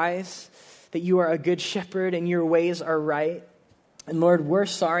are wise, that you are a good shepherd, and your ways are right. And Lord, we're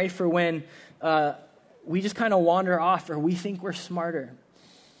sorry for when we just kind of wander off, or we think we're smarter,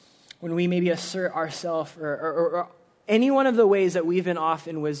 when we maybe assert ourselves, or any one of the ways that we've been off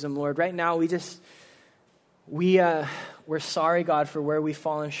in wisdom, Lord. Right now, we're sorry, God, for where we've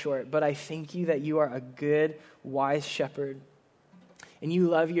fallen short. But I thank you that you are a good, wise shepherd, and you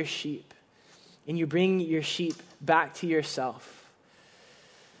love your sheep, and you bring your sheep back to yourself.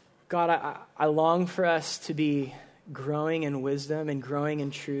 God, I long for us to be growing in wisdom and growing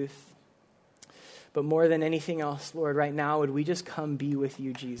in truth. But more than anything else, Lord, right now, would we just come be with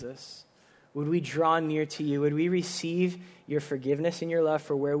you, Jesus? Would we draw near to you? Would we receive your forgiveness and your love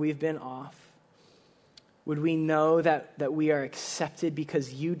for where we've been off? Would we know that we are accepted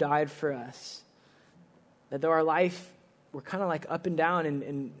because you died for us? That though our life, we're kind of like up and down,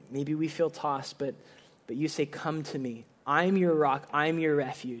 and maybe we feel tossed, but you say, come to me. I'm your rock. I'm your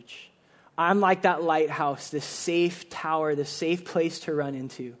refuge. I'm like that lighthouse, this safe tower, this safe place to run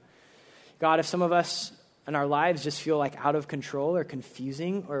into. God, if some of us in our lives just feel like out of control or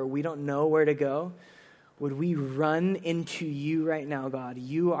confusing, or we don't know where to go, would we run into you right now, God?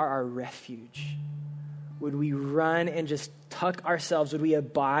 You are our refuge. Would we run and just tuck ourselves? Would we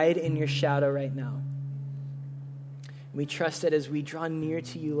abide in your shadow right now? We trust that as we draw near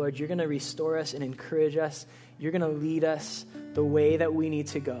to you, Lord, you're going to restore us and encourage us. You're going to lead us the way that we need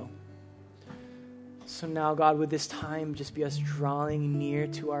to go. So now, God, would this time just be us drawing near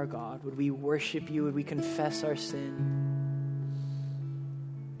to our God? Would we worship you? Would we confess our sin?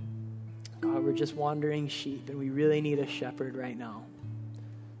 God, we're just wandering sheep, and we really need a shepherd right now.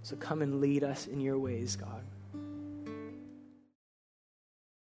 So come and lead us in your ways, God.